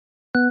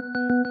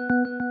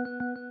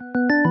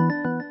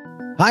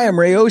Hi, I'm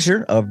Ray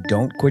Osher of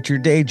Don't Quit Your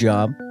Day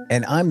Job,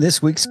 and I'm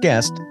this week's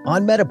guest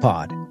on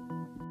Metapod.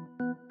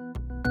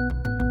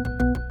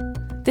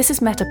 This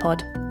is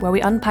Metapod, where we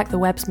unpack the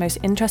web's most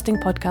interesting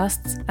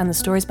podcasts and the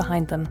stories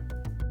behind them.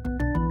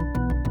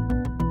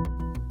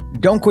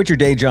 Don't Quit Your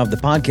Day Job, the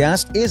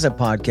podcast, is a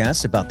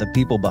podcast about the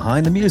people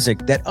behind the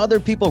music that other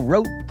people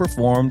wrote,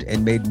 performed,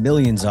 and made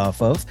millions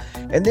off of,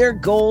 and their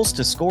goals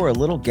to score a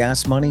little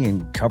gas money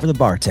and cover the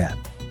bar tab.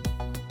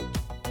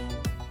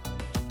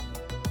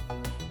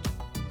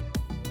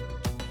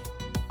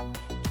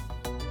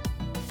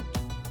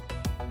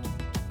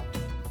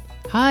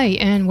 Hi,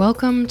 and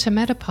welcome to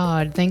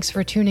Metapod. Thanks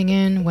for tuning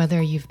in, whether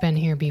you've been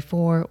here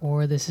before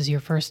or this is your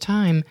first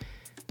time.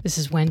 This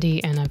is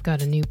Wendy, and I've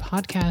got a new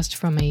podcast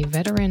from a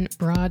veteran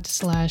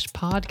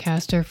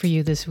broad/podcaster for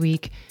you this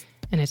week,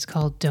 and it's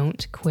called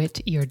Don't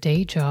Quit Your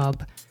Day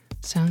Job.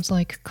 Sounds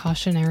like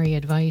cautionary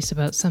advice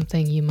about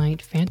something you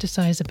might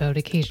fantasize about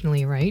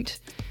occasionally, right?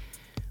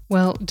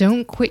 Well,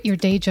 Don't Quit Your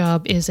Day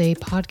Job is a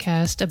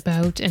podcast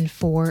about and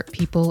for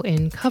people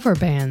in cover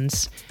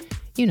bands.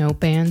 You know,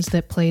 bands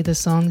that play the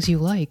songs you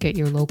like at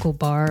your local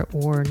bar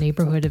or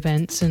neighborhood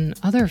events and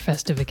other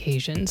festive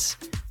occasions.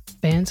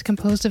 Bands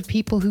composed of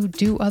people who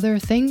do other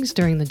things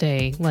during the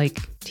day, like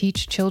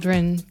teach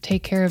children,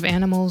 take care of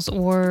animals,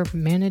 or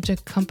manage a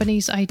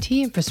company's IT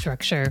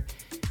infrastructure.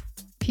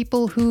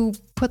 People who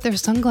put their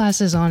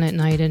sunglasses on at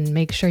night and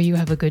make sure you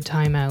have a good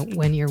time out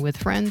when you're with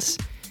friends.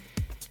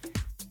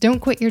 Don't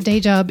Quit Your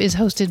Day Job is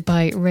hosted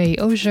by Ray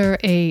Osher,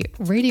 a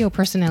radio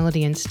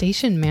personality and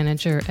station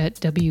manager at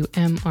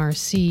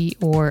WMRC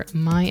or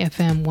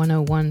MyFM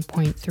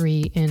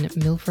 101.3 in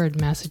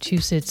Milford,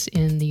 Massachusetts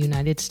in the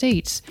United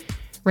States.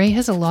 Ray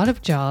has a lot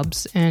of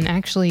jobs, and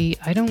actually,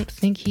 I don't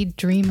think he'd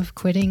dream of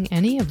quitting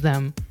any of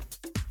them.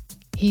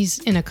 He's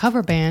in a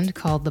cover band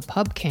called the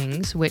Pub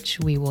Kings, which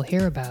we will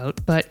hear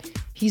about, but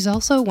he's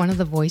also one of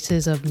the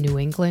voices of New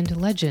England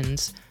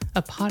Legends,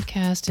 a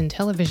podcast and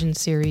television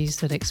series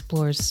that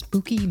explores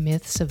spooky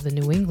myths of the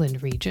New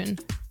England region.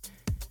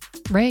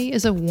 Ray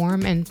is a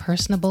warm and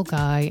personable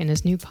guy, and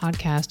his new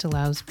podcast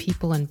allows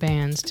people and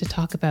bands to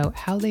talk about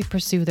how they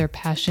pursue their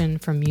passion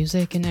for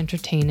music and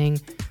entertaining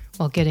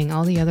while getting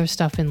all the other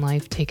stuff in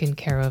life taken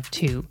care of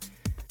too.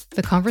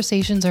 The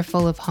conversations are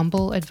full of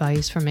humble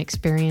advice from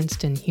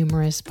experienced and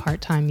humorous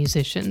part-time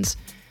musicians,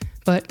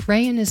 but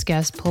Ray and his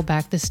guests pull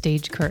back the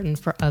stage curtain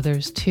for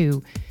others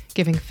too,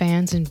 giving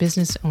fans and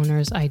business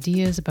owners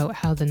ideas about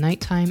how the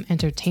nighttime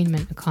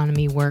entertainment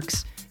economy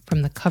works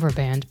from the cover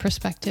band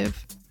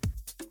perspective.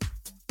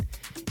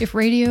 If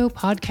radio,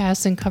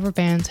 podcasts, and cover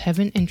bands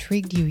haven't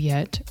intrigued you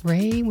yet,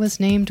 Ray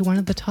was named one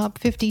of the top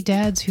 50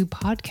 dads who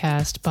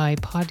podcast by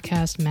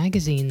Podcast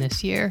Magazine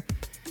this year.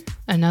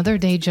 Another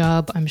day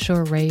job I'm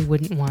sure Ray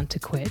wouldn't want to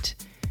quit.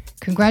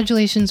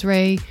 Congratulations,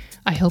 Ray.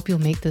 I hope you'll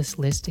make this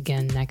list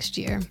again next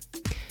year.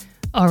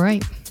 All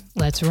right,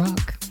 let's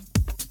rock.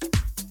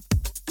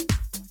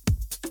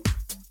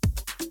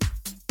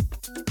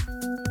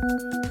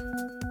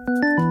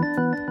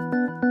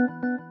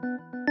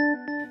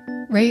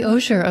 Ray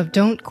Osher of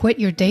Don't Quit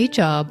Your Day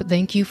Job,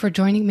 thank you for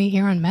joining me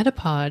here on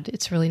Metapod.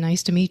 It's really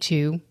nice to meet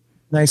you.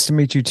 Nice to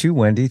meet you too,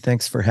 Wendy.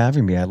 Thanks for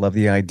having me. I love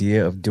the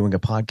idea of doing a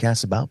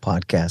podcast about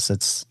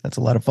podcasts. That's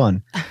a lot of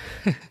fun.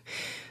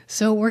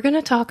 So we're going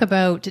to talk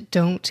about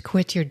Don't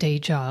Quit Your Day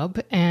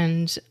Job,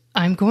 and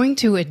I'm going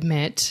to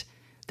admit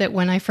that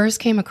when I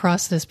first came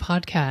across this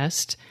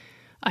podcast,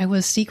 I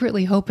was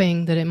secretly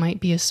hoping that it might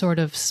be a sort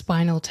of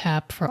Spinal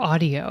Tap for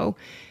audio,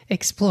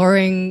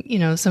 exploring,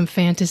 some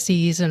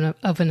fantasies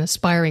of an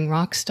aspiring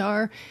rock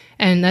star.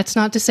 And that's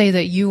not to say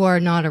that you are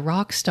not a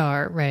rock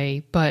star,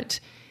 Ray, but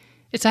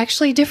it's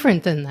actually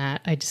different than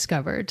that, I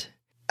discovered.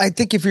 I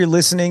think if you're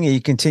listening and you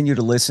continue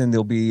to listen,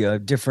 there'll be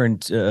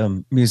different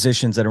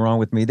musicians that are on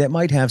with me that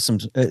might have some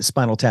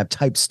Spinal Tap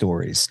type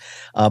stories.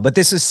 But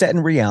this is set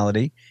in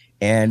reality.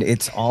 And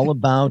it's all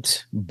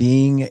about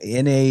being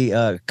in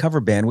a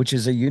cover band, which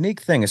is a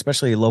unique thing,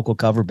 especially a local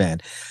cover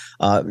band.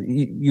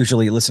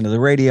 Usually you listen to the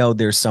radio,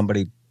 there's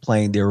somebody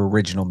playing their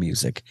original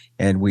music,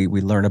 and we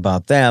learn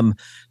about them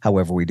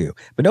however we do.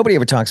 But nobody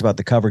ever talks about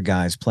the cover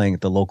guys playing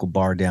at the local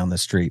bar down the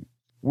street.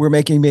 We're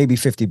making maybe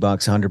 $50,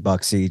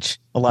 $100 each.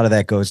 A lot of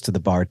that goes to the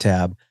bar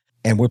tab,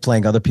 and we're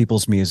playing other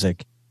people's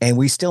music. And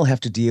we still have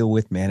to deal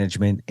with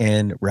management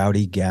and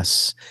rowdy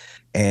guests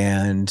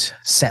and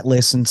set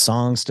lists and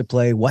songs to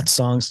play, what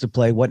songs to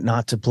play, what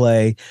not to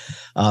play.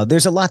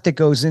 There's a lot that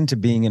goes into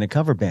being in a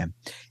cover band.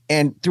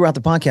 And throughout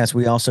the podcast,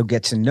 we also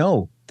get to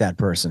know that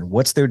person.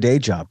 What's their day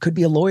job? Could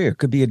be a lawyer,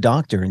 could be a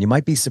doctor. And you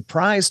might be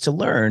surprised to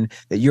learn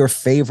that your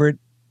favorite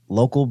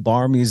local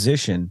bar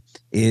musician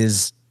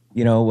is,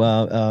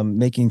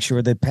 making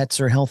sure that pets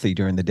are healthy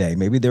during the day.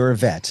 Maybe they're a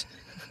vet.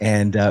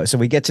 And so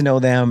we get to know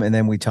them, and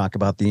then we talk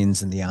about the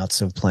ins and the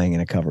outs of playing in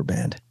a cover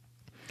band.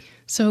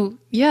 So,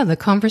 yeah, the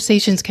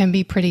conversations can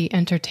be pretty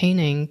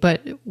entertaining,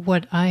 but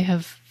what I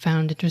have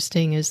found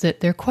interesting is that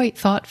they're quite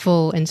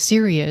thoughtful and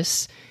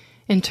serious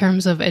in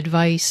terms of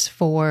advice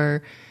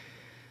for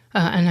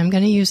and I'm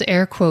going to use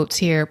air quotes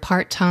here,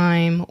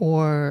 part-time,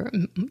 or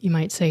you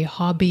might say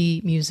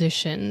hobby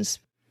musicians.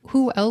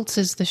 Who else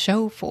is the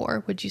show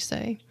for, would you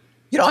say?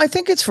 I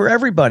think it's for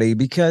everybody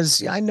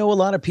because I know a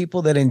lot of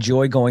people that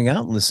enjoy going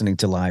out and listening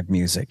to live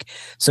music.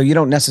 So you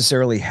don't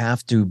necessarily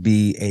have to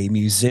be a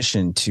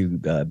musician to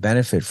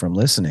benefit from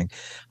listening.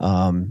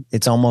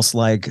 It's almost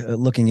like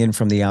looking in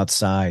from the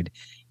outside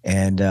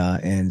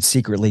and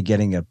secretly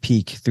getting a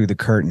peek through the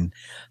curtain.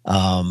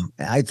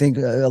 I think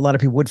a lot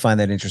of people would find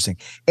that interesting.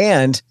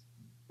 And,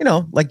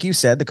 like you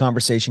said, the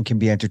conversation can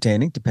be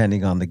entertaining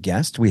depending on the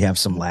guest. We have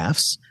some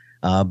laughs.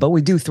 But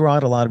we do throw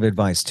out a lot of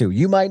advice too.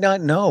 You might not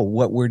know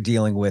what we're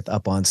dealing with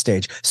up on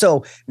stage.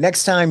 So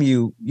next time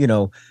you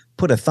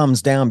put a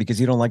thumbs down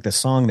because you don't like the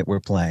song that we're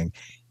playing,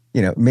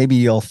 maybe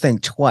you'll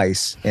think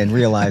twice and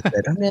realize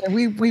that, oh,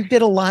 man, we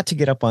did a lot to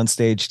get up on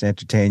stage to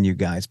entertain you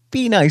guys.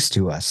 Be nice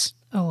to us.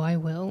 Oh, I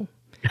will.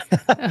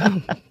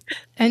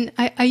 And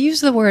I use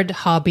the word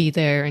hobby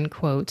there in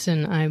quotes,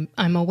 and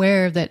I'm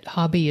aware that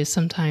hobby is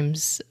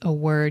sometimes a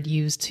word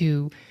used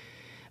to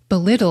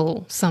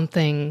belittle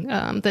something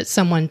that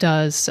someone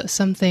does,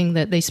 something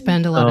that they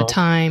spend a lot of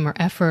time or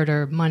effort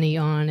or money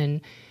on and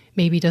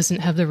maybe doesn't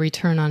have the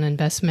return on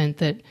investment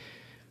that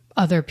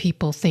other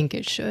people think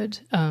it should.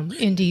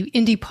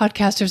 Indie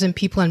podcasters and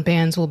people in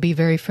bands will be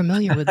very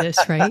familiar with this,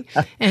 right?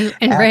 And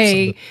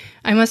Ray,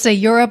 I must say,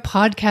 you're a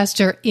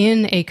podcaster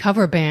in a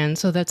cover band,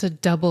 so that's a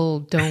double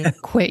don't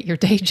quit your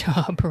day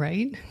job,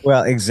 right?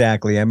 Well,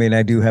 exactly. I mean,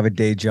 I do have a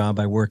day job.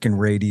 I work in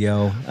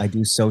radio. I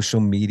do social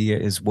media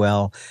as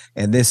well.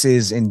 And this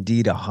is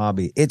indeed a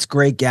hobby. It's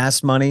great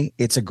gas money.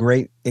 It's a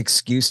great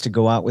excuse to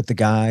go out with the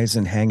guys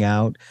and hang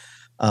out.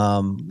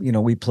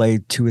 We play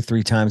 2 or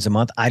 3 times a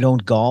month. I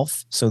don't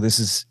golf, so this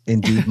is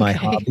indeed my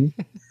hobby.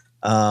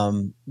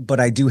 But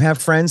I do have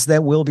friends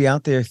that will be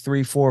out there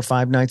 3, 4,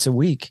 5 nights a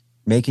week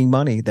making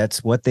money.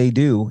 That's what they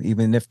do,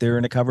 even if they're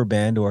in a cover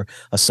band or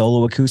a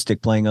solo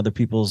acoustic playing other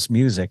people's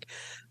music.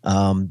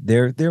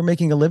 They're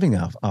making a living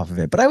off of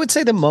it. But I would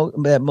say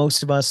that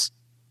most of us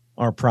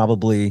are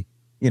probably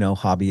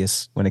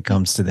hobbyists when it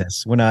comes to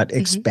this. We're not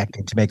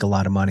expecting to make a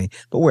lot of money,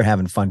 but we're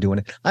having fun doing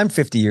it. I'm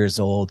 50 years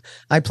old.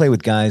 I play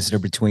with guys that are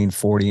between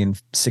 40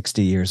 and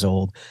 60 years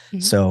old.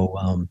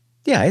 So,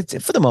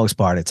 it's for the most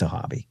part, it's a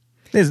hobby.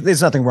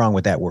 There's nothing wrong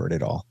with that word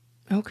at all.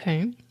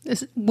 Okay.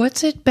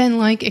 What's it been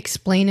like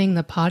explaining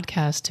the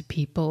podcast to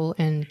people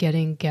and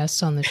getting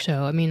guests on the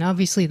show? I mean,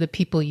 obviously the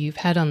people you've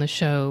had on the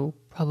show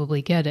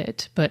probably get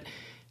it, but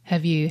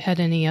have you had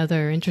any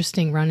other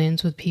interesting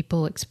run-ins with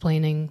people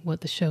explaining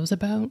what the show's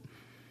about?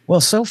 Well,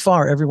 so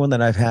far, everyone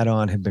that I've had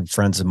on have been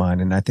friends of mine,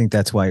 and I think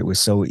that's why it was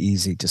so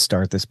easy to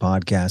start this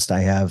podcast. I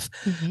have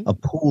a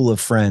pool of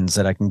friends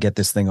that I can get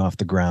this thing off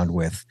the ground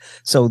with.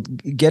 So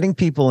getting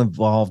people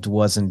involved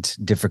wasn't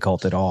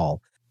difficult at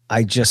all.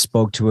 I just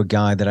spoke to a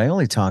guy that I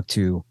only talked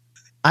to.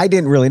 I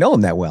didn't really know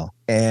him that well,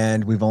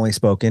 and we've only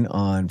spoken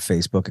on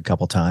Facebook a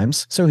couple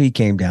times. So he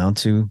came down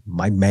to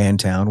my man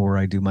town where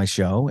I do my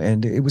show,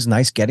 and it was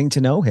nice getting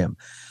to know him.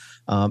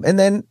 And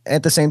then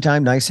at the same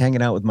time, nice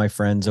hanging out with my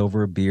friends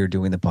over a beer,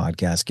 doing the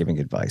podcast, giving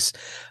advice.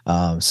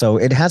 So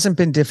it hasn't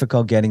been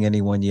difficult getting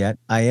anyone yet.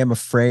 I am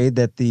afraid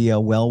that the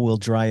well will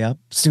dry up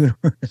sooner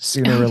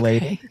or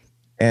later.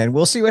 And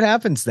we'll see what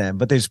happens then.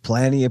 But there's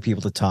plenty of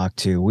people to talk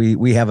to.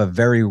 We have a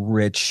very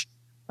rich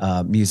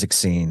music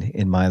scene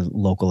in my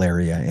local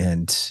area.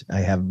 And I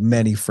have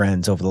many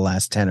friends over the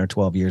last 10 or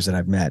 12 years that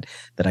I've met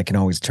that I can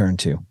always turn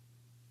to.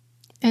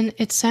 And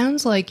it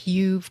sounds like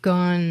you've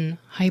gone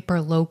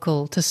hyper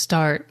local to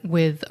start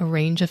with a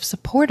range of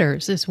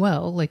supporters as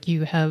well. Like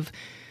you have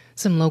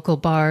some local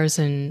bars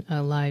and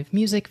live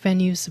music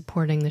venues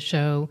supporting the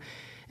show.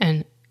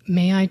 And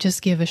may I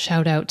just give a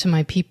shout out to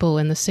my people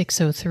in the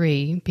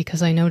 603,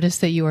 because I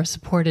noticed that you are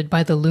supported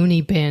by the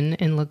Looney Bin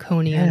in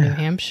Laconia, New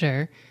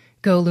Hampshire.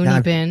 Go Looney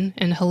Bin,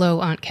 and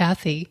hello, Aunt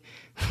Kathy.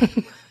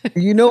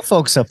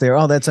 Folks up there.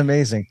 Oh, that's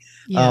amazing.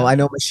 Yeah. I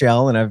know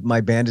Michelle, and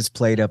my band has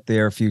played up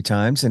there a few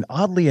times. And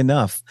oddly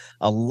enough,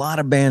 a lot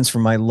of bands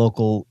from my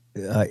local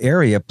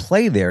area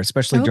play there,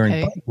 especially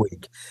during Bike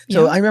Week.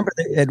 So I remember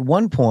at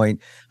one point,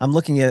 I'm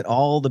looking at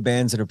all the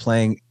bands that are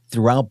playing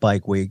throughout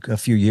Bike Week a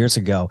few years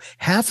ago.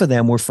 Half of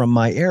them were from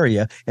my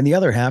area, and the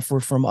other half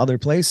were from other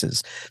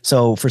places.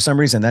 So for some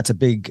reason, that's a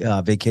big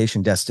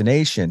vacation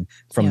destination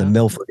from the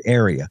Milford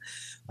area.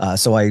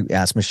 So I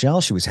asked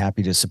Michelle, she was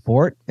happy to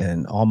support,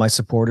 and all my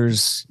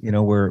supporters,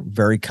 were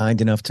very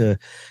kind enough to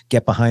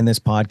get behind this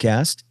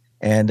podcast.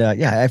 And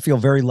I feel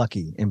very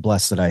lucky and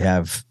blessed that I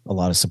have a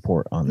lot of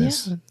support on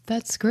this. Yeah,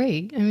 that's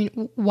great. I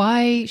mean,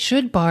 why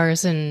should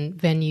bars and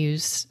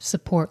venues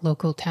support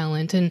local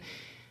talent? And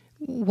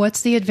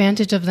what's the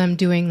advantage of them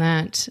doing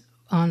that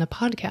on a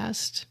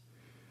podcast?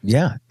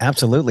 Yeah,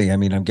 absolutely. I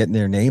mean, I'm getting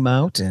their name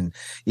out, and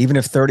even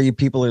if 30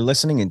 people are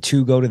listening and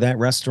 2 go to that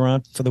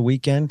restaurant for the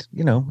weekend,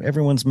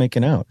 everyone's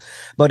making out.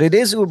 But it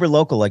is uber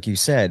local, like you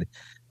said.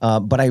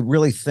 But I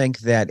really think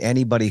that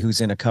anybody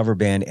who's in a cover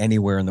band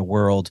anywhere in the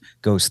world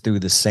goes through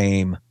the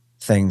same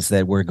things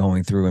that we're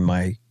going through in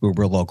my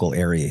uber local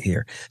area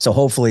here. So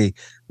hopefully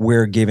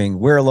we're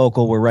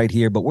local, we're right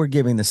here, but we're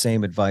giving the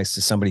same advice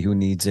to somebody who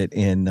needs it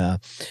in,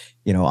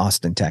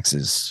 Austin,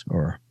 Texas,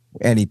 or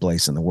any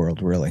place in the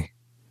world, really.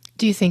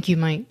 Do you think you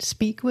might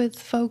speak with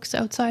folks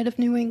outside of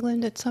New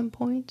England at some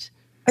point?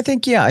 I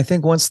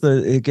think once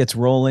it gets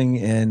rolling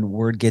and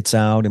word gets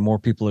out and more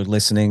people are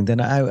listening,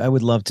 then I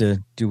would love to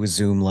do a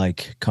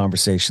Zoom-like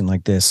conversation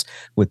like this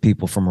with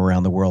people from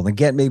around the world and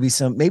get maybe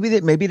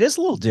it is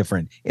a little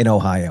different in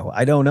Ohio.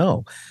 I don't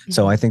know. Mm-hmm.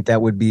 So I think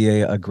that would be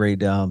a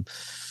great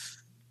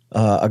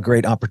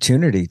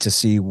opportunity to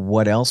see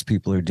what else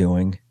people are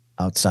doing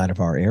outside of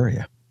our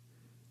area.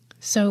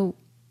 So,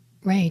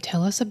 Ray,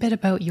 tell us a bit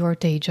about your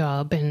day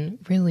job and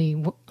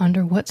really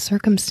under what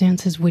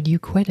circumstances would you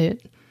quit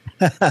it?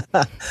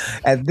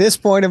 At this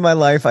point in my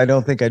life, I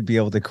don't think I'd be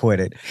able to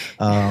quit it.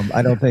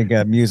 I don't think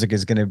music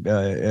is going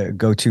to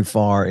go too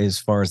far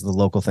as the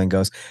local thing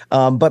goes.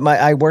 But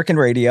I work in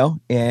radio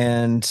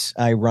and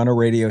I run a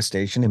radio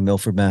station in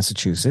Milford,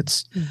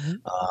 Massachusetts. Mm-hmm.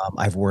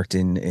 I've worked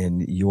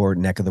in your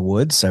neck of the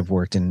woods. I've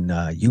worked in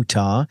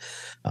Utah,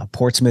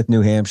 Portsmouth,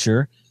 New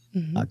Hampshire.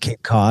 Mm-hmm.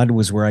 Cape Cod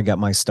was where I got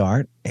my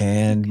start,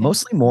 and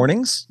mostly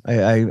mornings.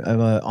 I'm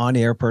an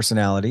on-air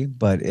personality,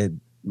 but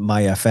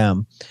my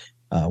FM.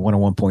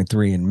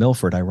 101.3 in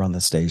Milford, I run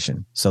the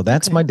station. So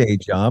that's my day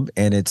job,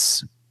 and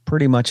it's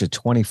pretty much a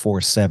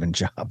 24/7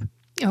 job.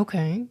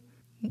 Okay.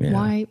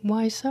 Yeah.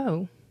 Why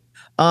so?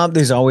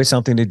 There's always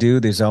something to do.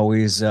 There's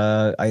always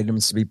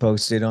items to be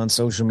posted on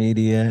social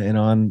media and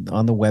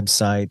on the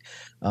website.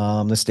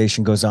 The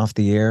station goes off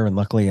the air, and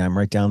luckily I'm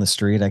right down the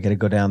street. I got to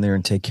go down there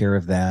and take care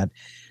of that.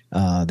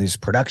 There's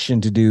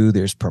production to do,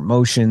 there's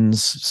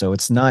promotions. So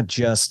it's not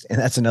just, and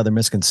that's another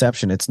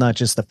misconception, it's not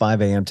just the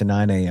 5 a.m. to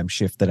 9 a.m.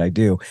 shift that I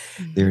do.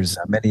 Mm-hmm. There's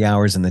many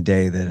hours in the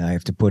day that I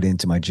have to put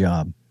into my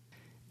job.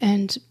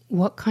 And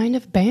what kind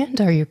of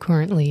band are you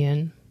currently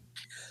in?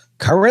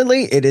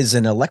 Currently, it is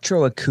an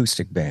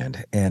electroacoustic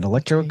band. And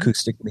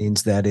electroacoustic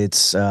means that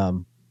it's, I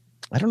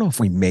don't know if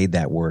we made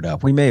that word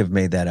up. We may have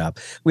made that up.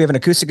 We have an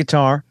acoustic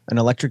guitar, an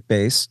electric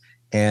bass,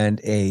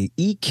 and a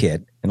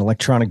E-kit, an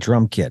electronic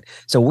drum kit.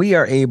 So we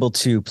are able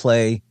to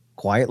play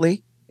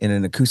quietly in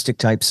an acoustic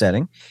type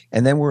setting,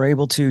 and then we're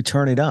able to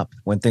turn it up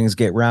when things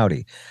get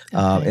rowdy.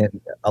 And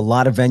a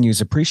lot of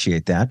venues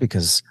appreciate that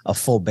because a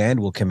full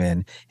band will come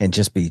in and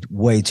just be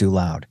way too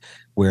loud,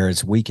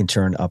 whereas we can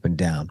turn up and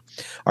down.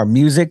 Our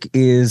music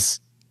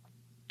is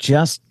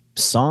just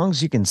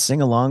songs you can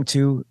sing along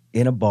to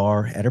in a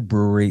bar, at a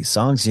brewery,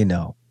 songs you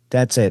know.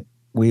 That's it.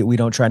 We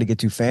don't try to get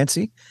too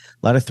fancy.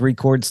 A lot of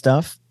 3-chord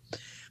stuff.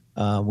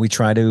 We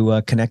try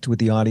to connect with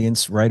the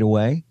audience right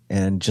away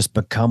and just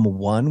become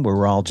one where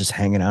we're all just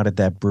hanging out at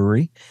that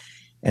brewery.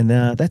 And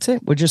that's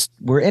it.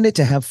 We're in it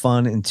to have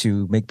fun and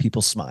to make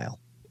people smile.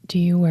 Do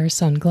you wear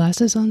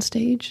sunglasses on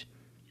stage?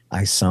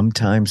 I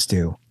sometimes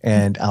do.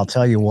 And I'll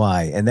tell you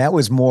why. And that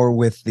was more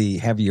with the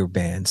heavier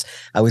bands.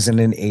 I was in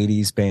an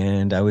 80s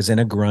band. I was in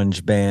a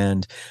grunge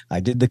band.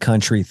 I did the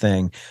country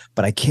thing,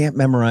 but I can't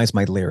memorize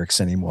my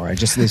lyrics anymore.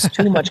 There's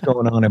too much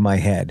going on in my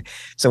head.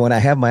 So when I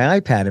have my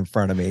iPad in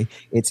front of me,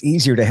 it's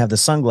easier to have the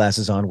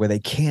sunglasses on where they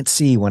can't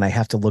see when I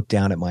have to look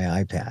down at my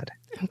iPad.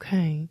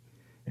 Okay.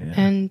 Yeah.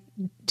 And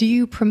do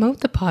you promote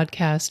the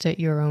podcast at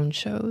your own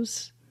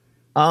shows?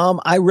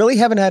 I really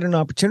haven't had an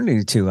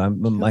opportunity to.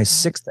 My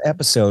 6th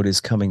episode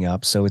is coming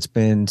up, so it's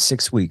been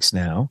 6 weeks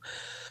now,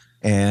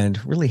 and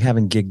really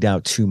haven't gigged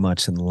out too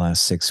much in the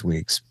last 6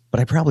 weeks. But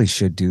I probably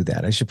should do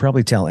that. I should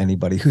probably tell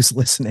anybody who's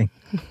listening.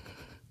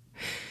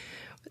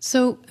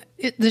 So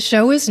the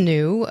show is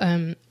new.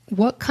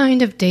 What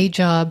kind of day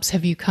jobs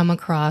have you come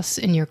across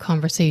in your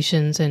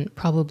conversations? And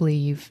probably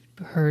you've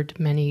heard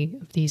many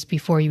of these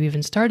before you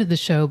even started the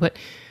show, but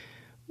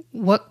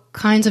what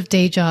kinds of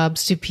day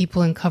jobs do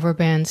people in cover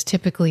bands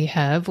typically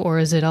have, or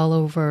is it all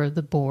over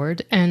the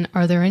board? And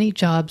are there any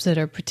jobs that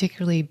are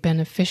particularly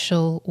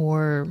beneficial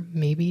or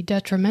maybe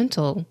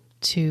detrimental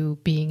to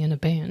being in a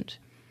band?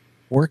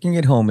 Working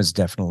at home is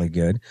definitely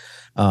good.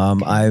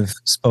 I've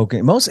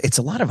spoken it's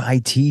a lot of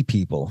IT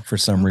people for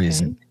some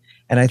reason.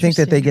 And I think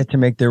that they get to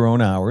make their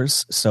own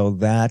hours, so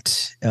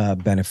that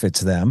benefits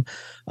them.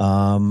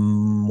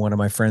 One of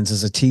my friends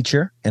is a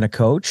teacher and a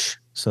coach.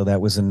 So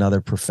that was another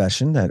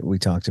profession that we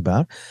talked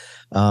about.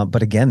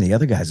 But again, the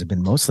other guys have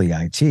been mostly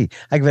IT.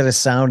 I've got a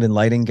sound and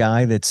lighting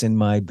guy that's in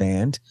my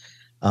band.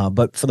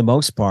 But for the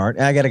most part,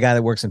 I got a guy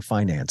that works in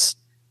finance.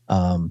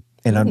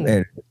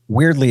 And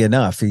weirdly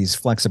enough, he's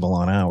flexible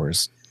on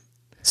hours.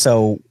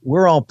 So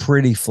we're all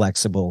pretty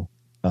flexible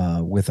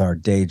with our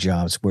day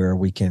jobs where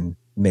we can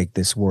make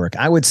this work.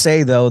 I would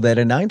say, though, that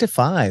a 9 to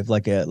 5,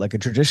 like a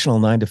traditional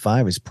 9 to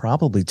 5 is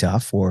probably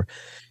tough, or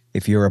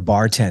if you're a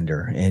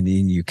bartender and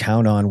you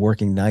count on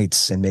working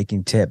nights and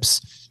making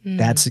tips, you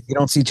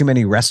don't see too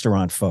many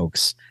restaurant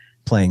folks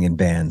playing in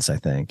bands, I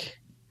think.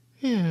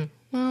 Yeah.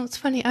 Well, it's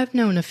funny. I've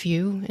known a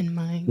few in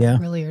my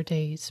earlier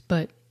days,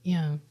 but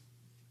yeah.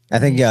 I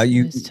think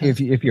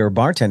if you're a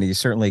bartender, you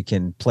certainly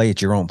can play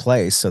at your own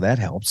place, so that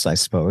helps, I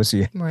suppose.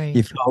 You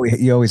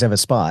always have a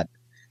spot.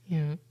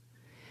 Yeah.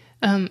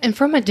 And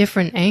from a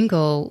different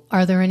angle,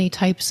 are there any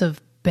types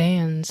of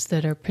bands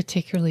that are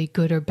particularly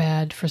good or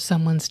bad for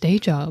someone's day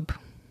job?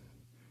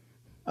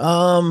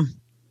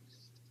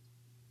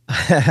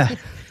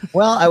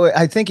 Well,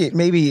 I think it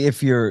maybe if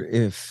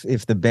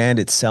the band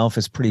itself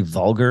is pretty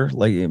vulgar,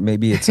 like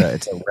maybe it's a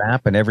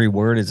rap and every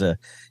word is a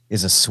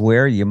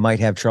swear, you might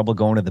have trouble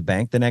going to the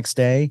bank the next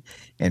day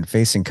and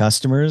facing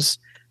customers.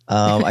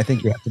 I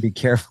think you have to be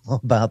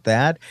careful about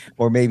that.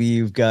 Or maybe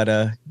you've got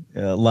a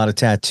lot of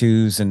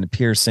tattoos and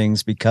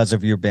piercings because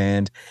of your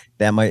band.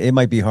 It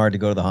might be hard to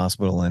go to the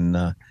hospital and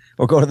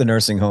or go to the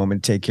nursing home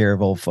and take care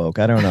of old folk.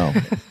 I don't know.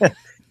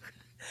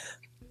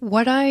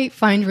 What I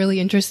find really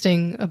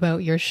interesting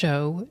about your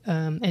show,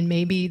 and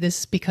maybe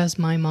this is because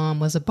my mom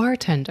was a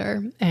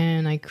bartender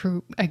and I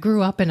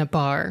grew up in a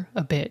bar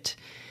a bit,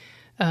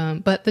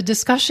 but the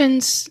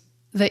discussions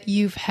that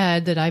you've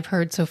had that I've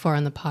heard so far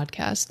on the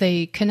podcast,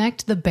 they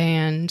connect the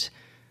band,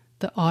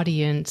 the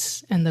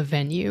audience, and the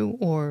venue,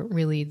 or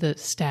really the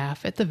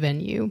staff at the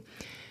venue.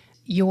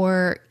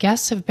 Your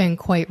guests have been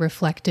quite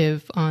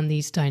reflective on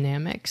these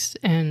dynamics,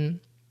 and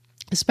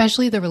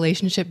especially the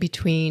relationship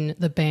between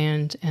the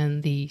band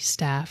and the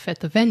staff at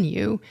the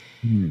venue.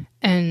 Mm.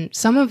 And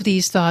some of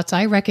these thoughts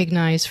I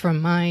recognize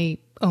from my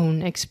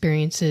own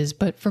experiences,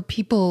 but for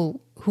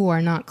people who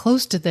are not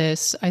close to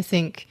this, I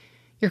think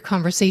your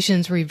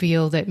conversations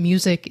reveal that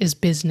music is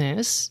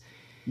business,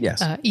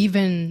 yes,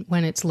 even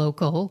when it's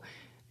local,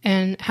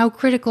 and how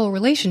critical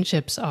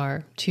relationships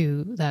are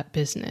to that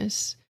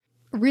business.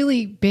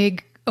 Really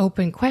big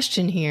open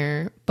question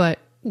here, but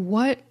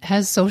what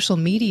has social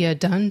media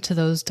done to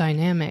those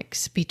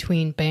dynamics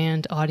between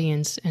band,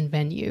 audience, and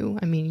venue?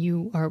 I mean,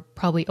 you are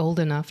probably old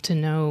enough to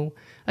know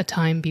a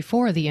time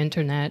before the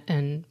internet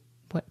and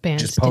what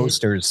bands just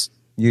posters.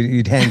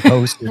 You'd hang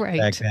posters right.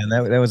 back then.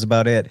 That was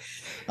about it.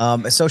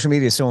 Social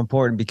media is so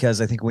important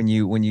because I think when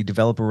you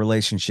develop a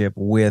relationship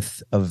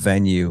with a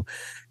venue,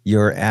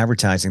 you're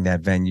advertising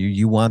that venue.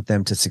 You want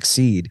them to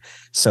succeed.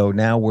 So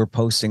now we're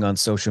posting on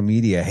social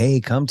media,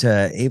 hey, come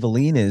to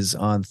Evelina's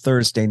on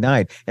Thursday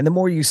night. And the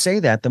more you say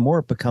that, the more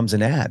it becomes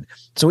an ad.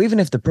 So even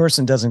if the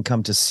person doesn't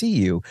come to see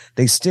you,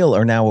 they still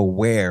are now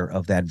aware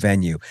of that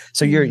venue.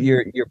 So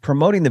you're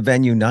promoting the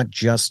venue, not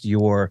just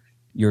your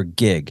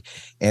gig.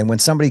 And when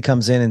somebody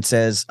comes in and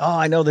says, oh,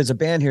 I know there's a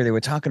band here, they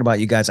were talking about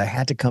you guys, I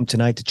had to come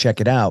tonight to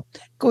check it out,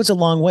 it goes a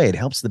long way. It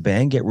helps the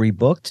band get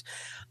rebooked.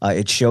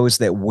 It shows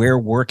that we're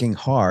working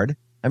hard.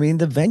 I mean,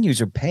 the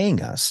venues are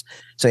paying us.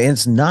 So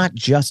it's not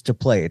just to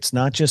play. It's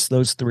not just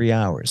those 3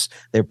 hours.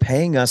 They're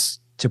paying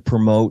us to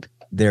promote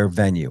their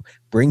venue,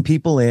 bring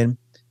people in,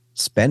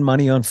 spend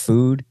money on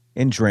food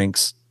and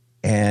drinks.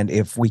 And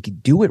if we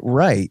could do it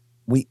right,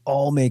 we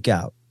all make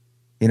out.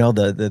 You know,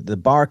 the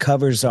bar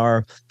covers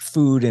our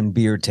food and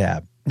beer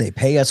tab. They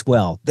pay us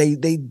well.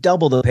 They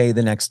double the pay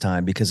the next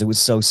time because it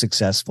was so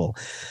successful.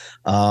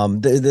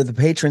 The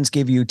patrons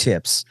give you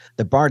tips.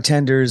 The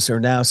bartenders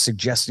are now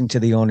suggesting to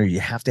the owner, you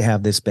have to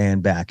have this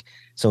band back.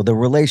 So the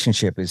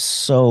relationship is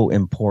so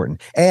important.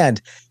 And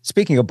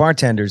speaking of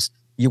bartenders,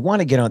 you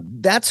want to get on,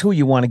 that's who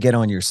you want to get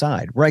on your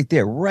side right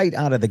there, right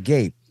out of the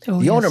gate. Oh,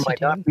 the yes, owner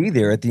might not be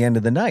there at the end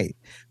of the night,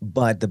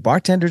 but the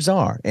bartenders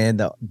are. And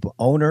the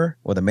owner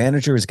or the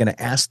manager is going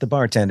to ask the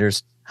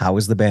bartenders, how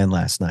was the band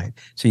last night?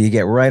 So you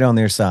get right on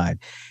their side.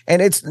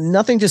 And it's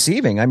nothing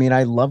deceiving. I mean,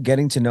 I love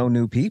getting to know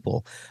new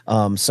people.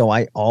 So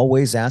I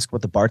always ask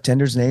what the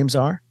bartenders' names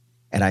are.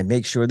 And I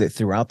make sure that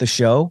throughout the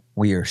show,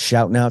 we are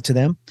shouting out to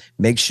them.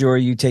 Make sure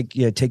you take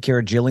care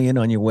of Jillian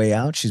on your way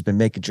out. She's been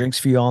making drinks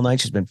for you all night.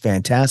 She's been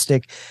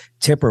fantastic.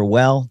 Tip her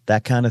well,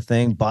 that kind of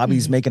thing.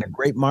 Bobby's making a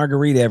great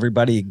margarita,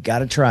 everybody. You got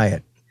to try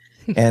it.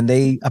 And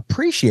they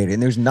appreciate it.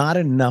 And there's not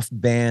enough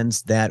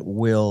bands that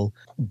will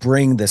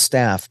bring the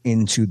staff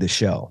into the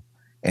show.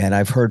 And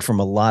I've heard from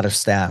a lot of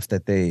staff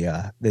that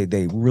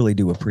they really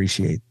do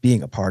appreciate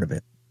being a part of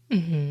it.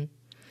 Mm-hmm.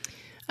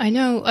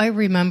 I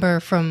remember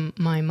from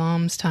my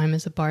mom's time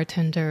as a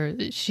bartender,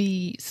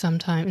 she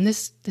sometimes, and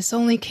this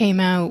only came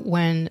out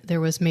when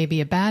there was maybe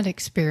a bad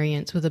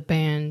experience with a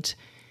band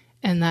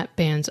and that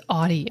band's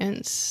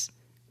audience,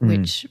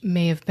 which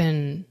may have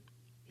been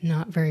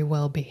not very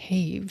well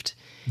behaved.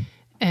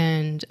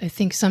 And I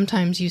think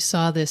sometimes you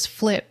saw this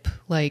flip,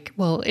 like,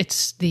 well,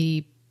 it's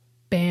the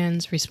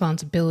band's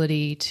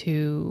responsibility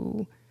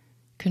to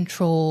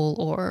control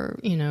or,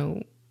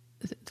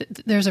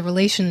 there's a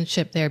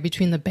relationship there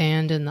between the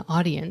band and the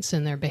audience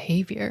and their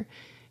behavior.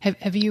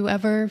 Have you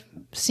ever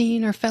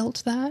seen or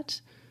felt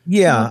that?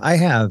 Yeah, I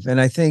have. And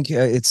I think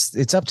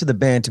it's up to the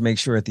band to make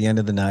sure at the end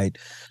of the night.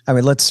 I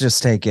mean, let's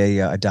just take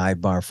a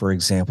dive bar, for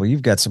example.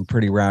 You've got some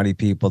pretty rowdy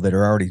people that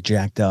are already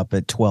jacked up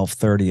at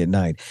 12:30 at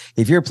night.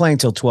 If you're playing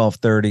till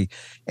 12:30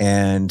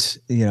 and,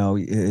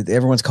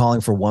 everyone's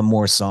calling for one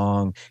more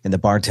song and the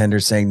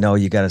bartender's saying, no,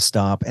 you got to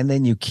stop. And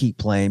then you keep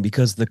playing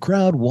because the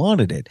crowd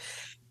wanted it.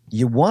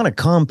 You want to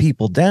calm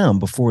people down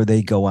before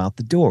they go out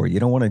the door. You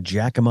don't want to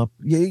jack them up.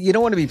 You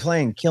don't want to be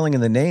playing Killing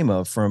in the Name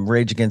of from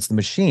Rage Against the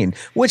Machine,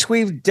 which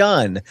we've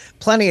done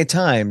plenty of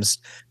times.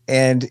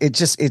 And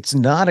it's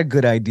not a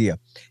good idea.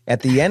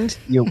 At the end,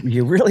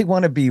 you really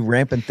want to be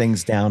ramping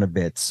things down a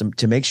bit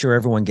to make sure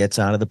everyone gets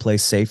out of the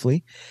place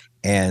safely,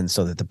 and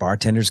so that the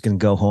bartenders can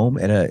go home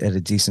at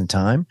a decent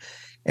time.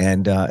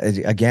 And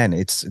again,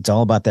 it's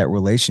all about that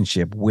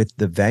relationship with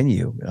the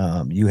venue.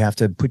 You have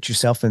to put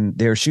yourself in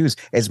their shoes.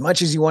 As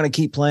much as you want to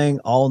keep playing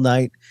all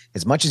night,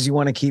 as much as you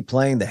want to keep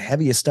playing the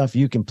heaviest stuff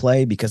you can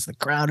play because the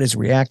crowd is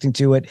reacting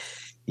to it,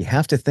 you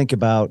have to think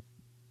about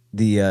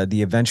the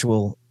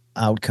eventual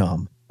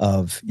outcome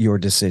of your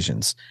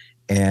decisions.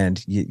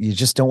 And you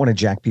just don't want to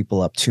jack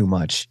people up too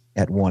much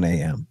at 1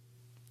 a.m.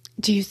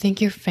 Do you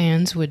think your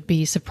fans would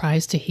be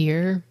surprised to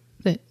hear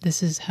that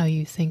this is how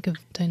you think of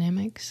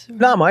dynamics?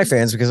 Not my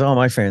fans, because all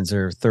my fans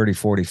are 30,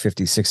 40,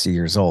 50, 60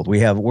 years old.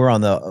 We're on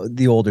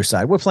the older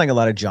side. We're playing a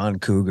lot of John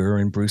Cougar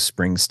and Bruce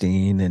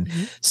Springsteen and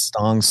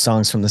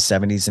songs from the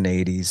 70s and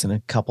 80s and a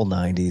couple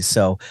 90s.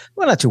 So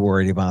we're not too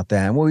worried about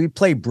that. When we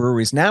play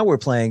breweries, now we're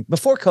playing,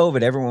 before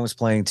COVID, everyone was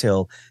playing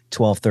till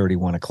 12:30,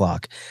 1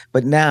 o'clock.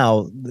 But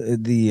now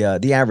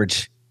the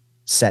average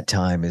set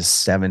time is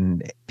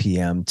 7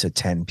 p.m. to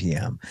 10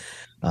 p.m.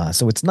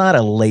 So it's not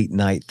a late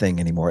night thing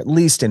anymore, at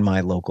least in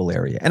my local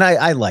area. And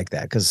I like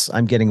that because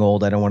I'm getting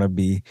old. I don't want to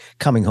be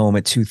coming home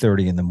at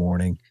 2:30 in the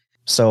morning.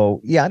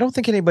 So, yeah, I don't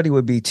think anybody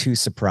would be too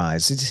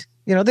surprised. It's,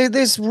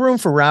 there's room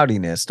for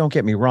rowdiness. Don't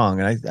get me wrong.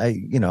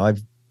 And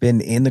I've been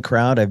in the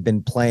crowd. I've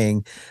been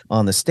playing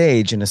on the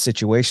stage in a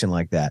situation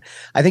like that.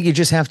 I think you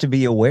just have to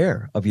be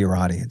aware of your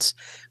audience.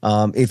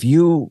 If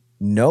you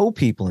know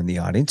people in the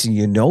audience and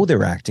you know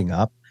they're acting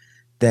up,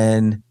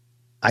 then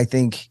I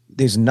think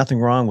there's nothing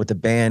wrong with the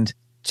band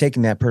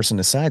taking that person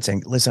aside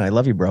saying, listen, I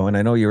love you, bro. And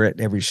I know you're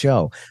at every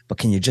show, but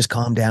can you just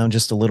calm down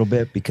just a little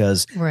bit?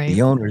 Because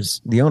the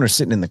owner's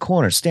sitting in the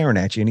corner staring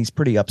at you, and he's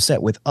pretty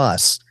upset with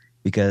us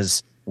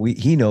because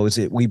he knows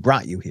it. We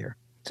brought you here.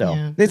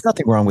 So there's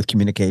nothing wrong with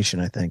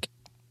communication, I think.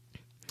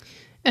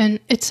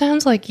 And it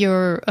sounds like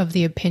you're of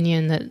the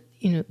opinion that,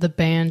 the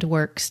band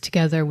works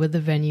together with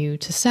the venue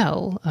to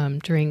sell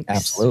drinks,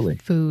 absolutely,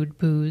 food,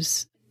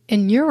 booze.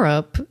 In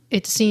Europe,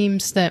 it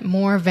seems that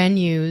more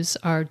venues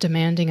are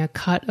demanding a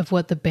cut of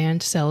what the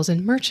band sells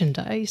in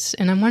merchandise.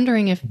 And I'm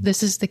wondering if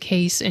this is the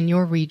case in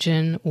your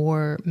region,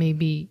 or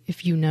maybe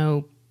if you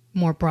know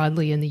more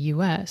broadly in the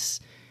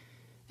U.S.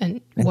 And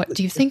what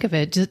do you think of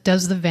it?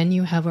 Does the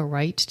venue have a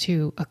right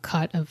to a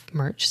cut of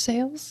merch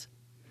sales?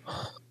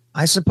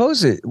 I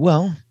suppose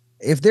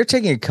if they're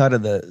taking a cut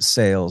of the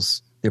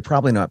sales, they're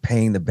probably not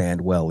paying the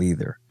band well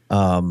either.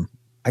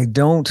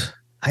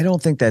 I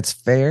don't think that's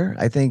fair.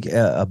 I think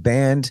a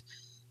band,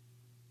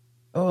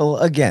 well,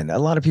 again, a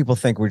lot of people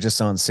think we're just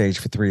on stage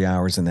for 3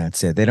 hours and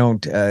that's it. They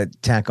don't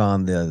tack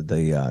on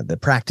the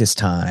practice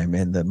time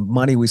and the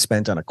money we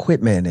spent on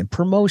equipment and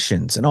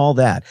promotions and all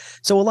that.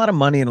 So a lot of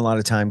money and a lot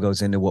of time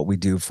goes into what we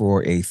do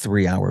for a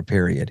 3-hour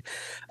period.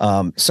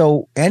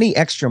 So any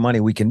extra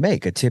money we can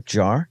make, a tip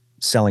jar,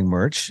 selling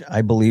merch,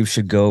 I believe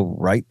should go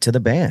right to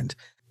the band.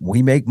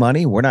 We make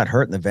money. We're not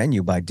hurting the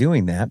venue by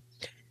doing that.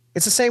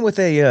 It's the same with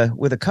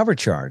a cover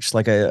charge.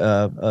 Like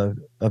a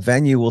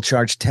venue will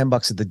charge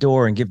 $10 at the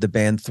door and give the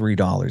band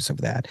 $3 of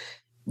that.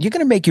 You're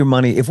going to make your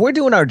money. If we're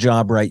doing our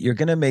job right, you're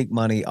going to make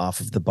money off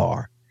of the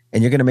bar,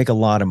 and you're going to make a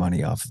lot of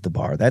money off of the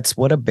bar. That's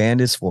what a band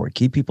is for.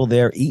 Keep people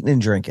there eating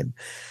and drinking.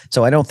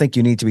 So I don't think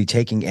you need to be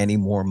taking any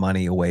more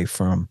money away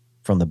from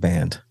the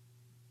band.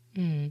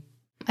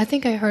 I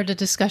think I heard a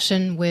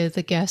discussion with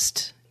a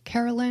guest,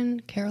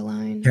 Caroline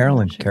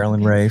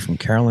Ray from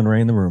Carolyn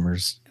Ray and the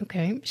Rumors.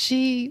 Okay.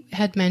 She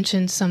had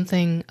mentioned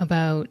something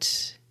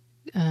about,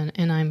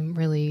 and I'm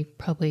really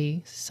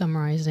probably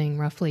summarizing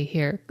roughly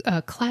here,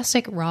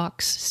 classic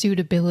rock's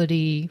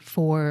suitability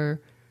for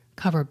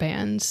cover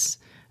bands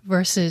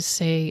versus,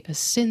 say, a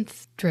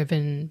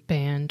synth-driven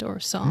band or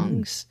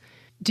songs.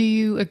 Do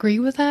you agree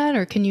with that,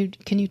 or can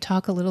you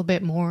talk a little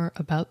bit more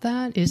about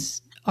that?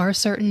 Are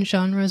certain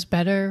genres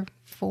better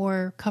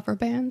for cover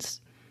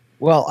bands?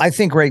 Well, I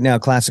think right now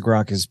classic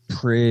rock is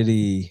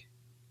pretty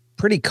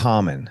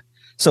common.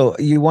 So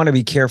you want to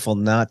be careful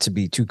not to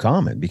be too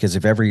common, because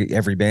if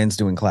every band's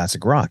doing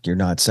classic rock, you're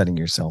not setting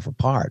yourself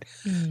apart.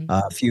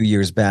 A few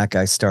years back,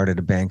 I started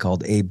a band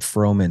called Abe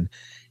Froman.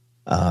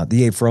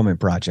 The Abe Froman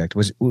Project,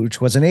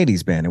 which was an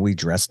 80s band, and we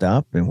dressed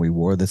up and we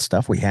wore the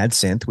stuff. We had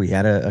synth, we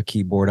had a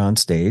keyboard on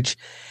stage,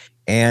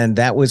 and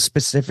that was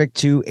specific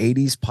to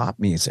 80s pop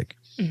music.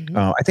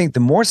 I think the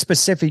more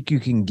specific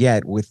you can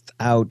get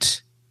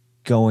without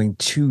going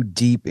too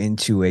deep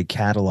into a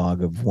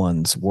catalog of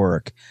one's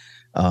work,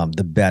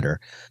 the better.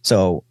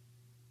 So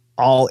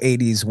all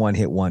 80s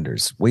one-hit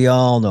wonders, we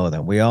all know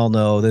them. We all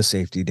know the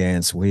Safety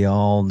Dance. We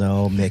all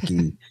know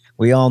Mickey.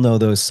 We all know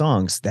those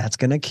songs. That's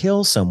going to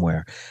kill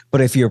somewhere.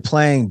 But if you're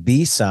playing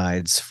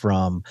B-sides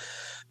from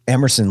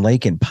Emerson,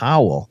 Lake and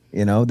Powell,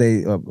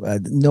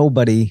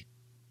 nobody,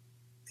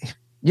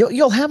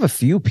 you'll have a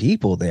few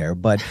people there,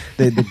 but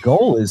the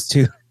goal is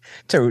to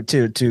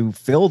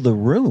fill the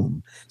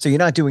room. So you're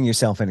not doing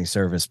yourself any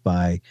service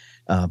by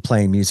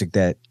playing music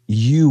that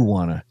you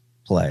want to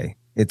play.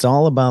 It's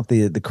all about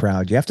the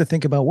crowd. You have to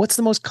think about what's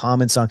the most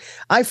common song.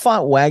 I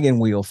fought Wagon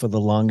Wheel for the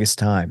longest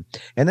time.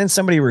 And then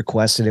somebody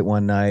requested it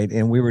one night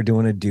and we were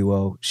doing a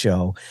duo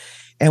show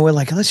and we're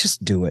like, let's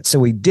just do it. So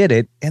we did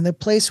it and the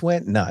place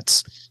went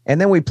nuts. And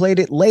then we played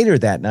it later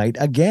that night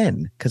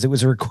again because it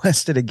was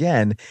requested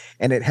again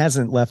and it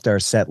hasn't left our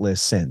set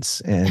list since.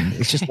 And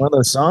it's just one of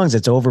those songs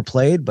that's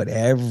overplayed, but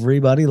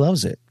everybody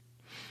loves it.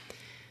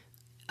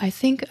 I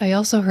think I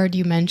also heard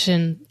you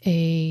mention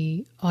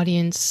a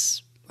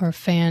audience or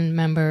fan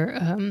member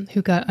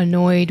who got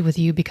annoyed with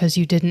you because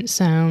you didn't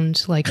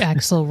sound like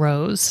Axl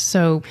Rose.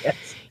 So, Yes.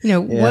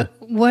 Yeah.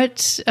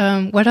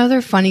 What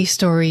other funny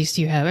stories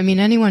do you have? I mean,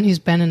 anyone who's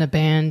been in a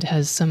band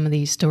has some of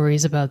these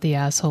stories about the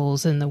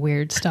assholes and the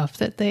weird stuff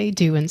that they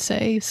do and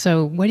say.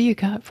 So, what do you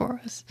got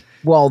for us?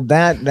 Well,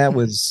 that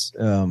was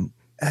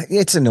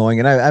it's annoying,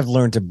 and I've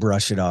learned to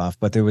brush it off.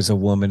 But there was a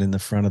woman in the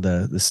front of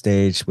the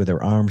stage with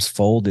her arms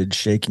folded,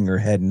 shaking her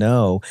head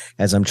no.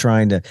 As I'm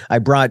trying to, I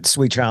brought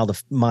 "Sweet Child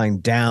of Mine"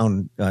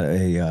 down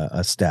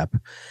a step,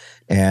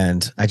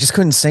 and I just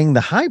couldn't sing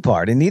the high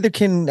part, and neither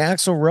can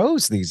Axl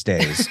Rose these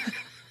days.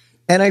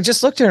 And I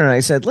just looked at her and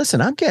I said,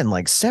 "Listen, I'm getting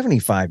like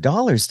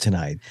 $75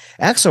 tonight.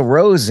 Axl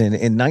Rose in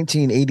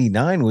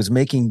 1989 was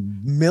making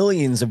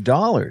millions of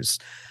dollars,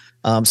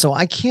 so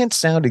I can't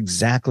sound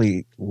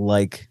exactly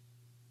like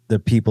the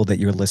people that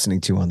you're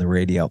listening to on the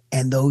radio,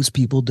 and those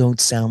people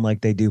don't sound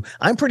like they do.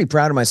 I'm pretty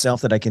proud of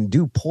myself that I can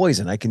do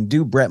Poison, I can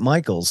do Bret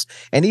Michaels,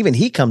 and even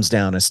he comes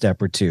down a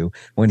step or two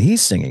when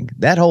he's singing.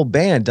 That whole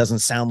band doesn't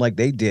sound like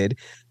they did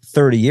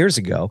 30 years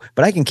ago,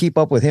 but I can keep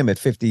up with him at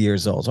 50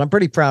 years old. So I'm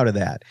pretty proud of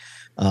that.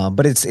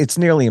 But it's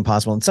nearly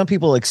impossible. And some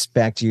people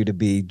expect you to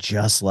be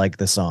just like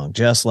the song,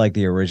 just like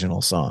the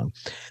original song.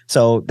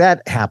 So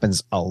that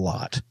happens a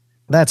lot.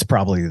 That's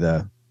probably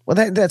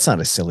that's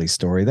not a silly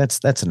story.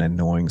 That's an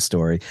annoying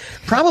story.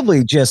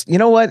 Probably just, you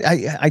know what?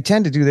 I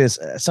tend to do this.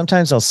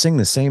 Sometimes I'll sing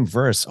the same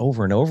verse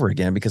over and over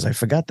again because I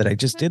forgot that I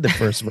just did the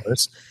first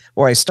verse,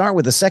 or I start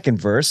with the second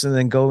verse and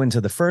then go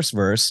into the first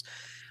verse.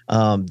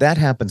 That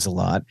happens a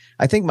lot.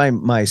 I think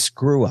my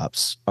screw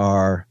ups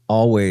are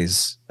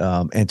always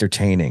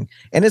entertaining,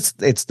 and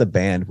it's the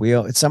band.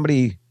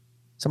 Somebody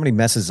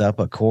messes up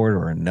a chord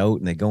or a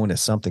note and they go into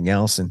something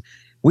else, and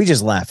we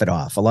just laugh it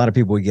off. A lot of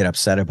people would get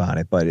upset about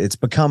it, but it's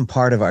become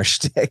part of our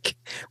shtick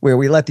where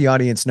we let the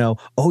audience know,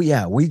 oh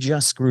yeah, we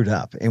just screwed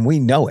up and we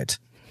know it.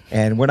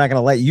 And we're not going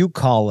to let you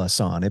call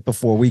us on it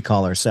before we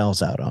call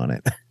ourselves out on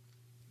it.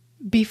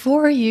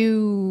 Before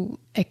you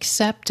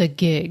accept a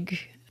gig,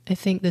 I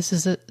think this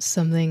is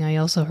something I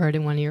also heard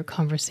in one of your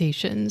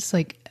conversations.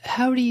 Like,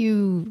 how do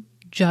you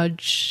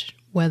judge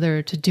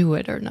whether to do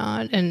it or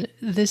not? And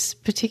this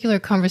particular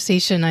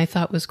conversation I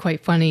thought was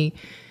quite funny,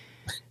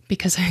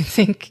 because I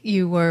think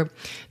you were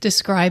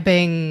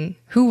describing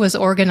who was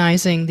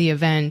organizing the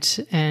event,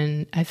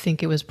 and I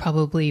think it was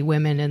probably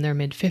women in their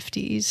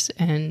mid-50s.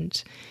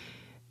 And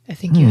I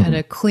think you had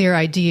a clear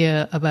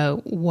idea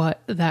about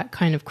what that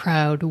kind of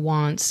crowd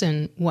wants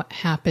and what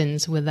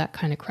happens with that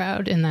kind of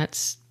crowd. And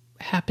that's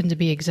happened to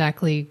be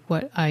exactly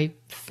what I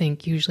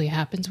think usually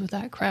happens with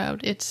that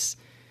crowd. It's,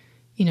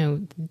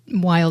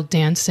 wild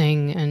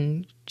dancing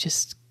and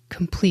just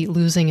complete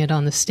losing it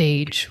on the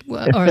stage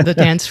or the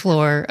dance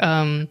floor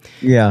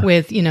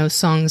with,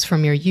 songs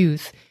from your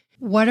youth.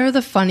 What are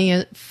the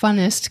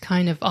funnest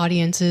kind of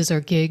audiences or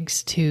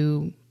gigs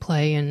to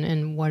play,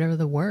 and what are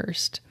the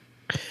worst?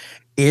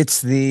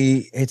 It's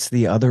the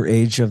other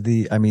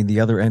the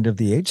other end of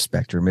the age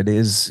spectrum. It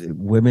is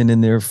women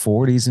in their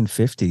 40s and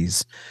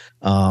 50s.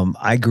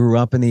 I grew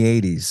up in the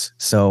 80s,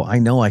 so I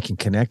know I can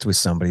connect with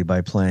somebody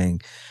by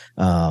playing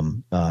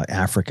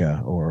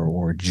Africa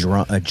or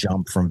a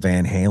jump from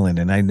Van Halen,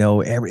 and I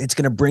know it's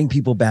going to bring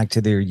people back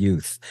to their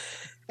youth.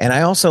 And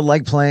I also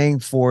like playing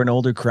for an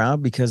older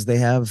crowd because they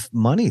have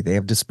money, they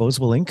have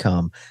disposable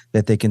income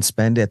that they can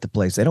spend at the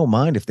place. They don't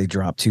mind if they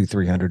drop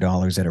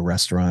 $200-$300 at a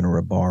restaurant or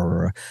a bar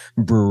or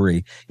a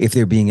brewery if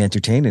they're being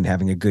entertained and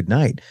having a good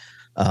night.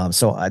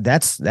 So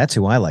that's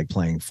who I like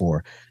playing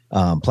for.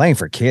 Playing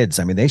for kids,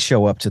 I mean, they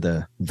show up to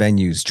the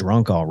venues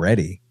drunk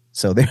already,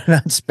 so they're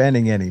not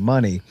spending any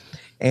money.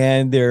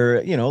 And they're,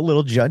 a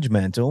little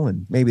judgmental,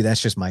 and maybe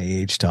that's just my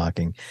age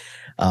talking.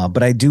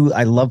 But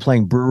I love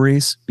playing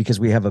breweries because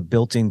we have a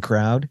built-in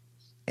crowd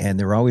and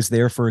they're always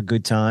there for a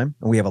good time.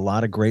 And we have a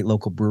lot of great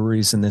local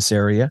breweries in this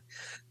area.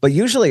 But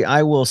usually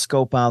I will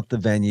scope out the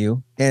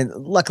venue. And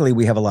luckily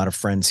we have a lot of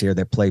friends here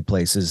that play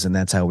places, and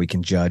that's how we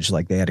can judge.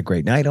 Like, they had a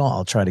great night. Oh,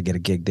 I'll try to get a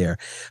gig there.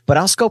 But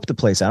I'll scope the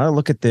place out. I'll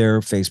look at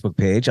their Facebook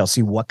page. I'll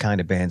see what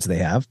kind of bands they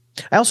have.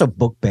 I also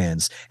book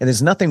bands. And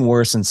there's nothing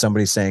worse than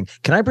somebody saying,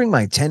 can I bring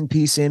my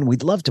 10-piece in?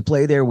 We'd love to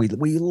play there. We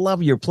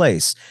love your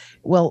place.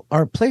 Well,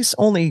 our place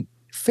only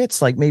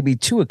fits like maybe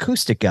 2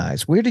 acoustic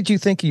guys. Where did you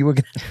think you were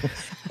going to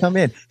come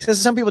in?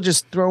 Because some people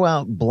just throw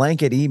out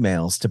blanket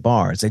emails to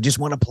bars. They just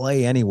want to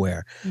play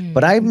anywhere.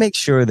 But I make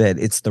sure that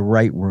it's the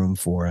right room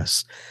for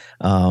us.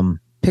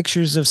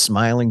 Pictures of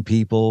smiling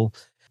people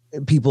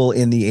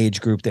in the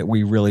age group that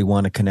we really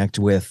want to connect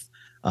with.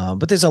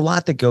 But there's a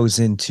lot that goes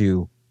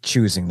into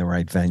choosing the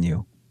right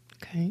venue.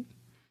 Okay.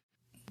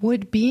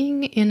 would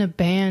being in a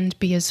band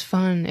be as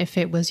fun if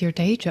it was your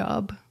day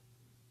job?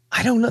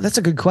 I don't know. That's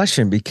a good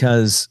question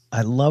because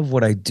I love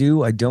what I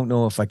do. I don't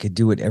know if I could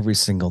do it every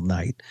single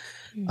night.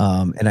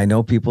 And I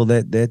know people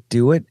that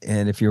do it.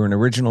 And if you're an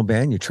original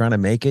band, you're trying to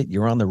make it.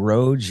 You're on the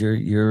road.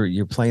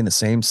 You're playing the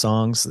same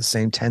songs, the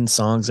same 10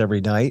 songs every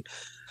night.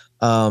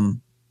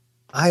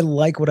 I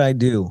like what I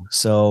do.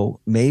 So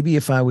maybe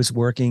if I was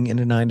working in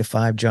a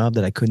 9-to-5 job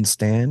that I couldn't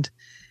stand,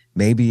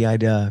 maybe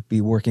I'd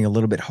be working a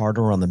little bit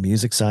harder on the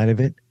music side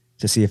of it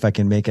to see if I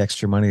can make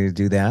extra money to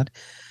do that.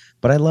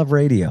 But I love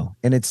radio,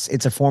 and it's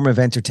a form of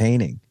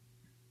entertaining.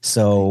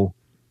 So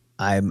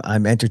I'm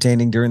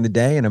entertaining during the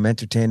day, and I'm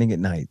entertaining at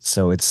night.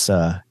 So it's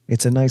a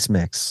nice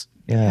mix.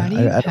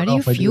 Yeah. How do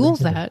you fuel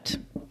that?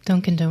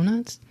 Dunkin'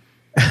 Donuts?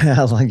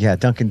 Yeah,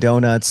 Dunkin'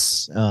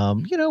 Donuts.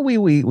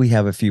 We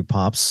have a few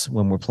pops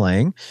when we're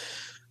playing.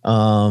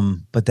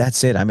 But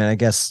that's it. I mean, I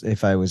guess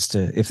if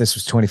this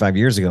was 25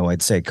 years ago,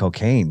 I'd say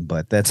cocaine,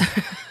 but that's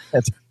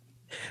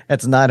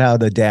not how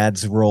the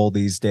dads roll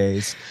these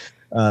days.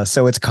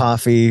 So it's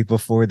coffee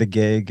before the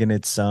gig, and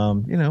it's a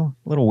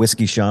little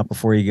whiskey shot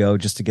before you go,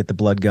 just to get the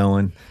blood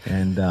going.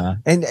 And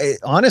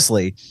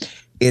honestly,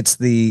 it's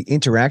the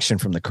interaction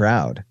from the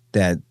crowd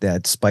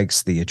that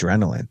spikes the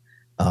adrenaline.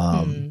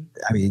 I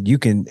mean,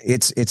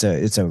 it's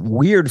a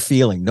weird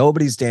feeling.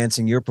 Nobody's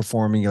dancing, you're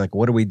performing, you're like,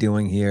 what are we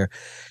doing here?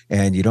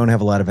 And you don't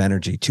have a lot of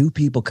energy. Two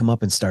people come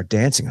up and start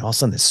dancing, and all of a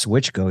sudden the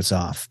switch goes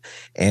off,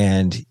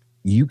 and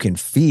you can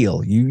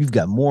feel you've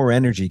got more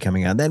energy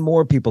coming out. Then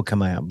more people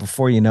come out.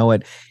 Before you know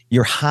it,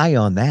 you're high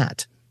on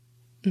that.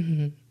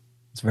 Mm-hmm.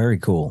 It's very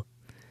cool.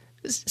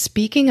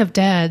 Speaking of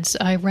dads,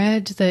 I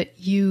read that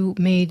you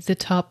made the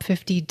top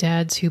 50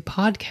 dads who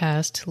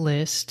podcast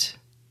list.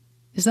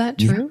 Is that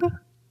true? Yeah,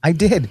 I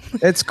did.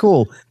 That's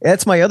cool.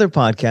 That's my other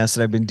podcast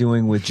that I've been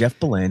doing with Jeff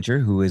Belanger,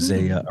 who is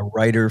a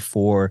writer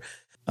for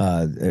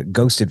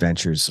Ghost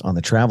Adventures on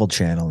the Travel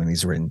Channel, and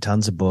he's written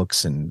tons of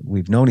books, and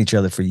we've known each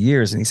other for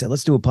years. And he said,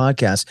 let's do a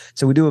podcast.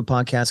 So we do a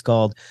podcast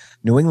called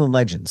New England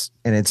Legends,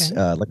 and it's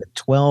like a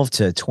 12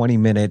 to 20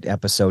 minute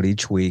episode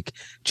each week,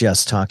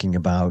 just talking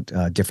about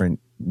different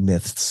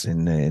myths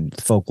and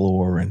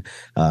folklore and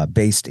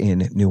based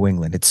in New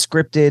England. It's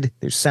scripted.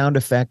 There's sound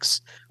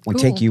effects. We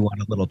take you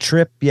on a little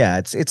trip. Yeah,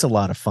 it's a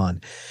lot of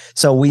fun.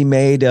 So we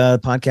made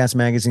Podcast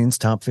Magazine's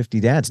Top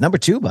 50 Dads. Number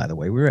 2, by the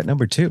way. We were at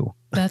number 2.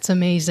 That's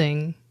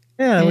amazing.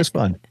 Yeah, it was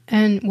fun.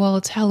 And well,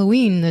 it's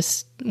Halloween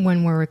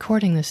when we're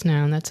recording this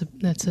now, and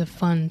that's a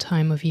fun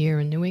time of year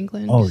in New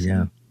England. Oh,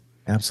 yeah.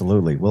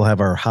 Absolutely. We'll have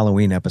our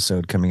Halloween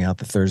episode coming out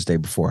the Thursday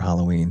before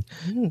Halloween.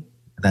 Ooh,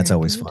 that's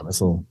always fun.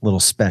 It's a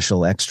little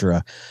special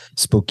extra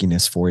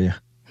spookiness for you.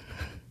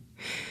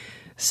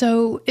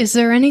 So is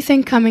there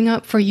anything coming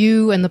up for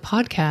you and the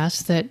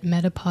podcast that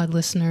Metapod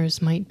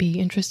listeners might be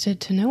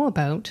interested to know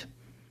about?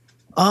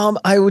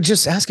 I would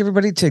just ask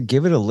everybody to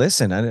give it a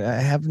listen.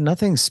 I have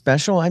nothing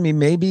special. I mean,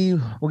 maybe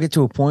we'll get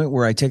to a point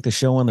where I take the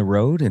show on the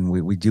road and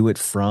we do it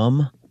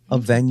from a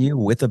venue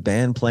with a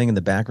band playing in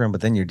the background,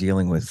 but then you're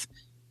dealing with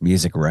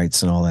music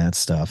rights and all that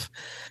stuff.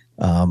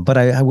 But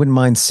I wouldn't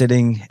mind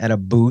sitting at a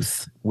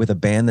booth with a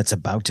band that's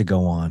about to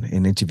go on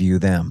and interview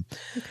them.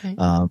 Okay.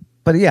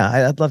 But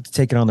yeah, I'd love to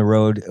take it on the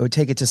road or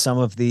take it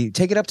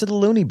up to the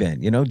Looney Bin,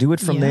 do it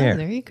from there.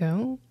 There you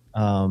go.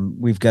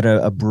 We've got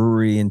a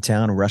brewery in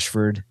town,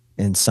 Rushford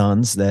and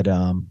Sons,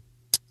 that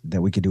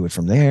we could do it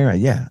from there.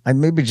 Yeah, I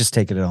maybe just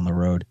take it on the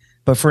road.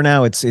 But for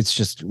now, it's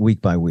just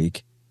week by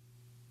week.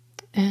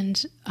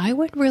 And I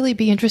would really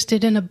be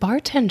interested in a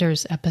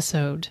bartenders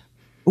episode.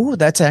 Oh,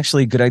 that's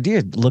actually a good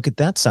idea. Look at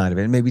that side of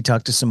it and maybe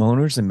talk to some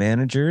owners and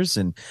managers.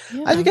 And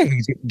I think I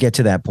can get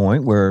to that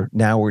point where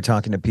now we're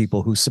talking to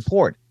people who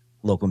support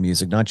local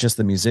music, not just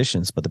the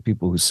musicians, but the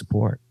people who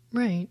support.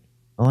 Right.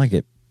 I like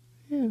it.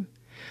 Yeah.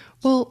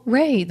 Well,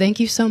 Ray, thank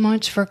you so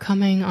much for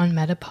coming on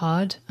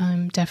Metapod.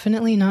 I'm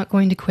definitely not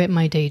going to quit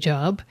my day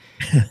job.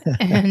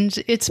 And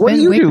What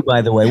do you do,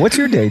 by the way? What's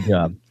your day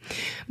job?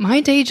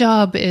 My day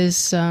job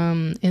is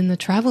in the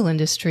travel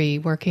industry,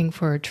 working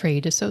for a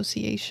trade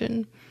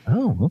association.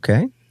 Oh,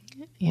 okay.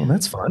 Yeah. Well,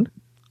 that's fun.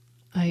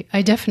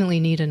 I definitely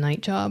need a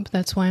night job.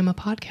 That's why I'm a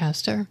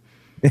podcaster.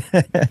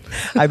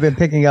 I've been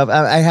picking up.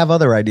 I have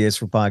other ideas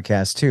for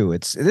podcasts too.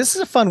 This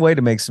is a fun way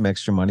to make some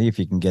extra money if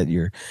you can get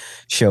your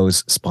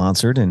shows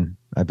sponsored, and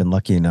I've been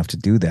lucky enough to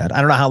do that. I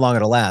don't know how long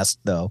it'll last,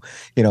 though.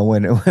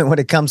 When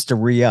it comes to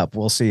re-up,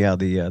 we'll see how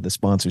the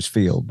sponsors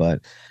feel. But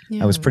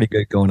I was pretty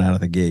good going out of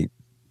the gate.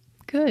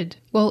 Good.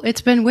 Well,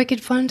 it's been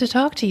wicked fun to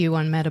talk to you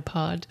on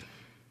Metapod.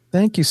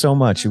 Thank you so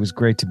much. It was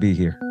great to be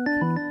here.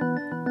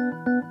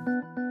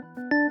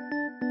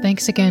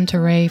 Thanks again to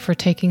Ray for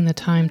taking the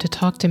time to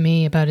talk to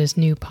me about his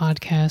new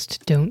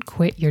podcast, Don't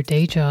Quit Your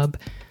Day Job.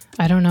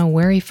 I don't know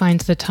where he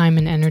finds the time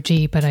and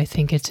energy, but I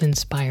think it's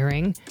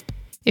inspiring.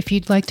 If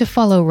you'd like to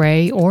follow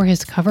Ray or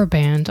his cover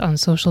band on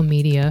social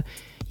media,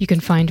 you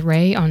can find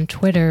Ray on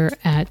Twitter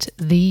at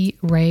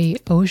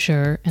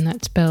 @TheRayAuger, and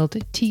that's spelled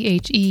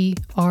TheRayAuger.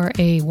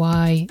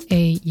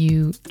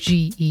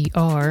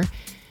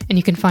 And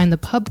you can find the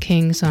Pub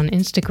Kings on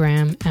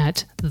Instagram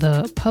at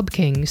The Pub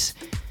Kings.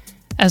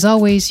 As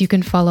always, you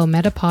can follow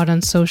Metapod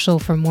on social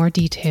for more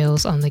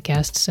details on the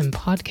guests and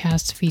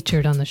podcasts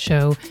featured on the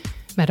show.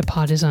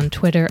 Metapod is on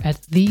Twitter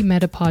at The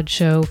Metapod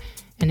Show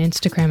and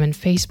Instagram and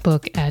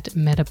Facebook at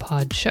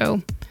Metapod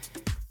Show.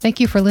 Thank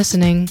you for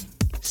listening.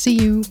 See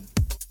you.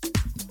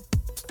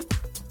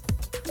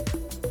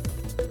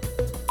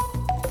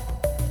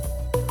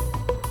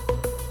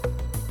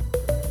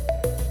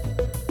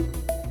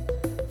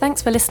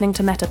 Thanks for listening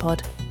to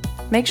Metapod.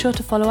 Make sure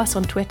to follow us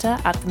on Twitter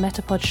at The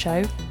Metapod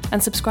Show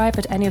and subscribe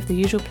at any of the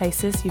usual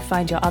places you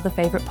find your other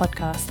favourite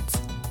podcasts.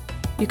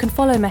 You can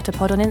follow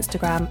Metapod on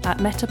Instagram at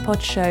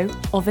Metapod Show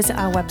or visit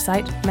our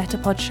website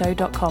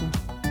metapodshow.com.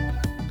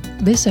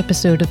 This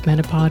episode of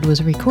Metapod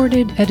was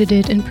recorded,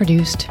 edited, and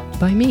produced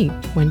by me,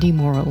 Wendy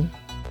Morrill.